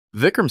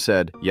Vikram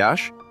said,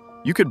 Yash,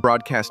 you could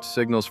broadcast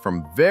signals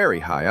from very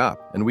high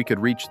up, and we could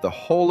reach the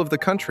whole of the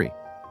country.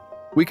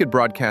 We could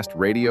broadcast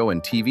radio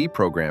and TV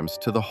programs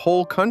to the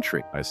whole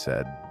country. I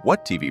said,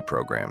 what TV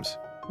programs?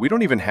 We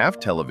don't even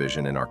have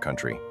television in our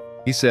country.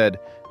 He said,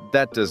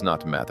 that does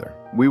not matter.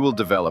 We will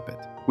develop it.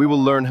 We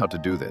will learn how to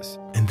do this.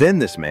 And then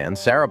this man,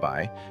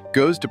 Sarabhai,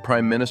 goes to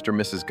Prime Minister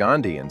Mrs.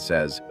 Gandhi and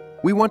says,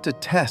 we want to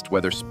test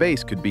whether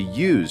space could be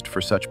used for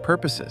such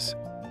purposes.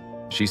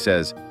 She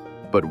says,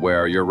 but where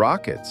are your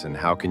rockets and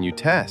how can you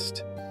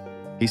test?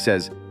 He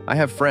says, I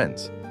have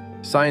friends,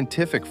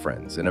 scientific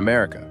friends in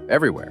America,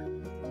 everywhere.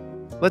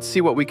 Let's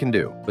see what we can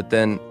do. But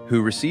then,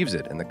 who receives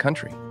it in the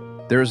country?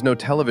 There is no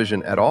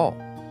television at all.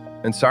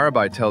 And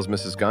Sarabhai tells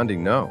Mrs. Gandhi,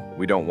 no,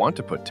 we don't want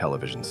to put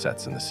television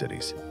sets in the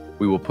cities.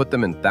 We will put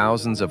them in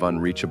thousands of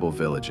unreachable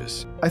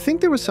villages. I think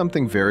there was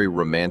something very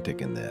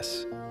romantic in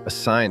this. A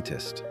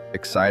scientist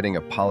exciting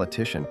a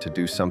politician to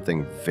do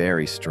something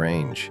very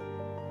strange,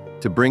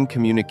 to bring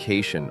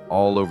communication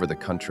all over the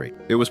country.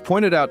 It was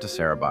pointed out to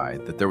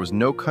Sarabhai that there was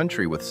no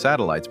country with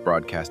satellites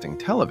broadcasting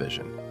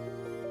television.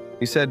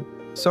 He said,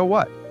 so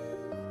what?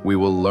 We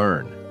will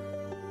learn.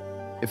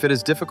 If it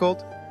is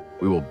difficult,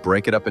 we will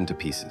break it up into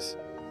pieces.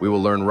 We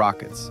will learn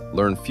rockets,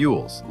 learn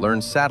fuels, learn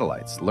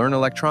satellites, learn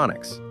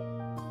electronics.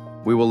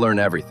 We will learn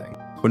everything.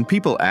 When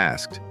people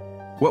asked,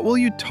 what will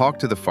you talk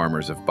to the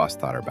farmers of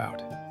Bastar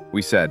about?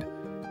 We said,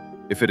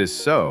 if it is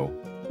so,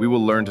 we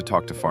will learn to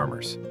talk to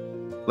farmers.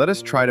 Let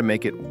us try to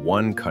make it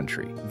one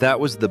country. That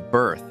was the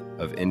birth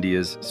of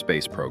India's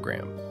space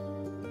program.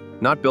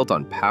 Not built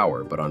on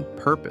power, but on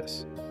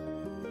purpose.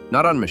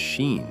 Not on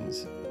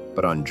machines,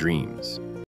 but on dreams.